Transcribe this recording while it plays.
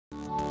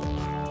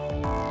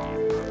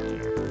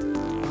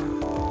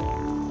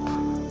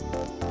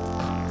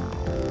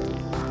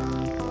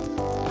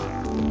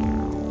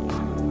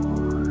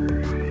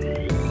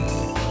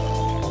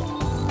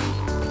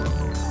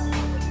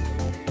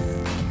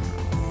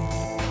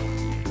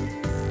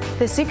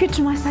The secret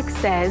to my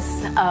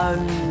success,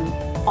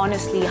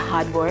 honestly,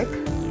 hard work,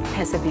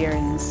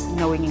 perseverance,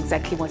 knowing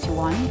exactly what you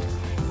want,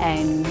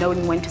 and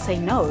knowing when to say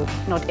no.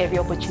 Not every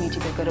opportunity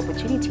is a good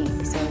opportunity,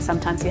 so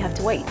sometimes you have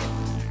to wait.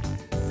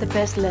 The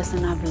best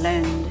lesson I've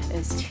learned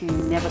is to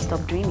never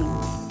stop dreaming,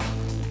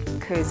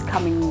 because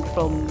coming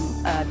from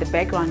the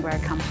background where I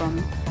come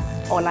from,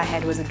 all I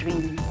had was a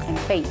dream, and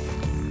faith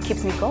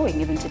keeps me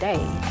going even today.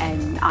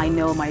 And I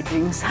know my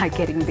dreams are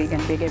getting big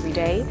and big every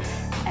day,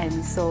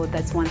 and so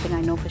that's one thing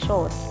I know for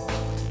sure.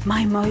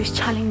 My most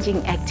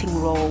challenging acting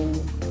role,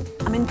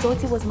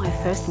 Tsotsi was my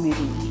first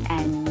movie,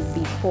 and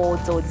before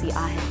Tsotsi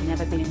I had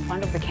never been in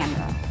front of the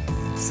camera.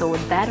 So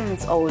that on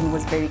its own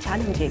was very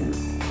challenging,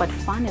 but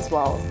fun as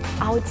well.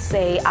 I would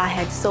say I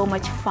had so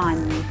much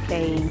fun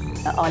playing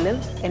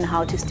Olive in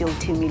How to Steal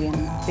 2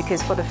 Million,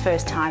 because for the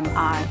first time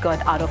I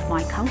got out of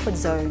my comfort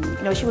zone.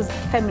 You know, she was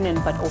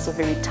feminine but also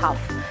very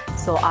tough,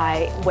 so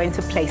I went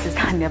to places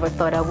I never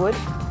thought I would.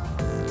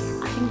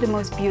 I think the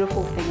most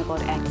beautiful thing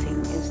about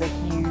acting is that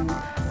you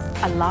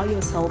allow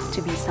yourself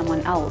to be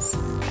someone else.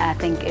 I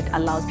think it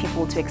allows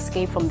people to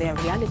escape from their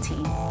reality.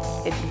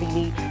 It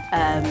really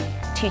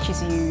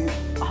teaches you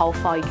how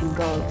far you can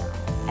go,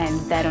 and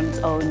that on its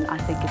own, I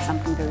think it's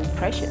something very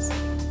precious.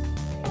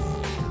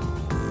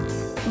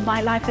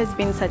 My life has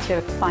been such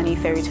a funny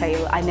fairy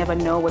tale. I never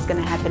know what's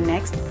going to happen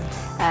next.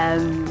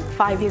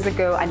 5 years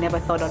ago, I never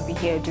thought I'd be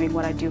here doing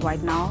what I do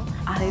right now.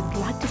 I'd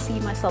like to see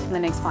myself in the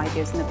next 5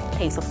 years in a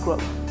place of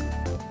growth.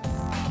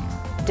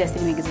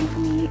 Destiny magazine for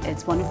me,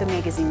 it's one of the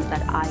magazines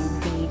that I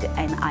read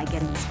and I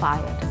get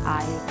inspired.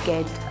 I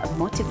get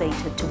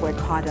motivated to work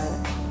harder,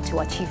 to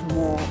achieve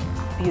more.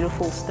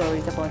 Beautiful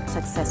stories about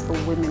successful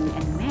women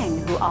and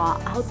men who are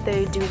out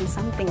there doing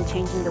something,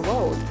 changing the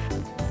world.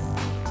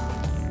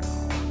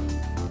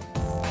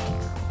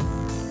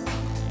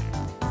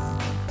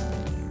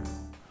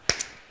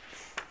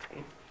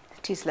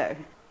 Too slow.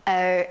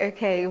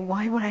 Okay,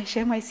 why would I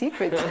share my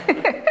secrets?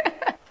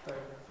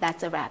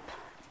 That's a wrap.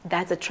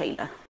 That's a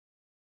trailer.